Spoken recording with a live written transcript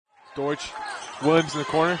Deutsch, Williams in the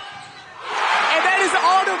corner. And that is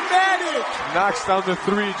automatic. Knocks down the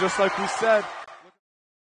three, just like we said.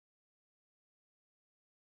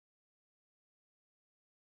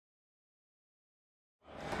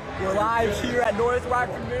 We're live here at North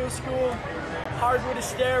Rockford Middle School, Hardwood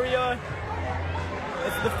Hysteria.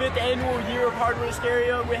 It's the 5th annual year of Hardwood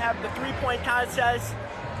Hysteria. We have the 3-point contest,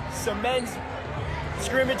 some men's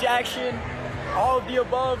scrimmage action, all of the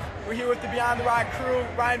above. We're here with the Beyond the Rock crew,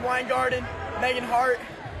 Ryan Wyngarden, Megan Hart,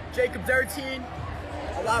 Jacob Dertein.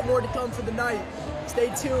 A lot more to come for the night.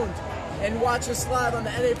 Stay tuned and watch us live on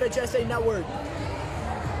the NFHSA network.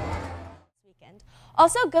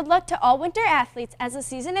 Also, good luck to all winter athletes as the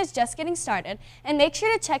season is just getting started, and make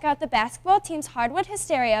sure to check out the basketball team's Hardwood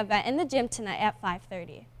Hysteria event in the gym tonight at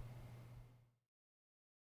 5:30.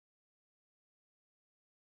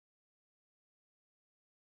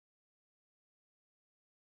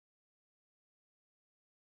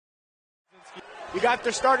 You got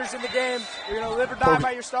their starters in the game. You're going to live or die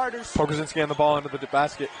by your starters. Pokozinski on the ball into the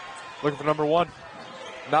basket, looking for number one.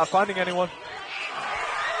 Not finding anyone.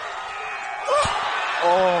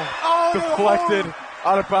 Oh, deflected,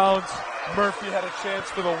 out of bounds. Murphy had a chance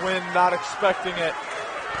for the win, not expecting it.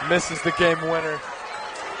 Misses the game winner.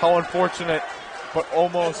 How unfortunate, but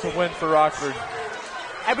almost a win for Rockford.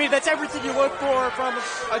 I mean, that's everything you look for from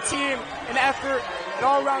a team, an effort, an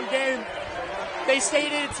all-around game. They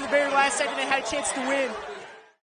stayed in to the very last second and had a chance to win.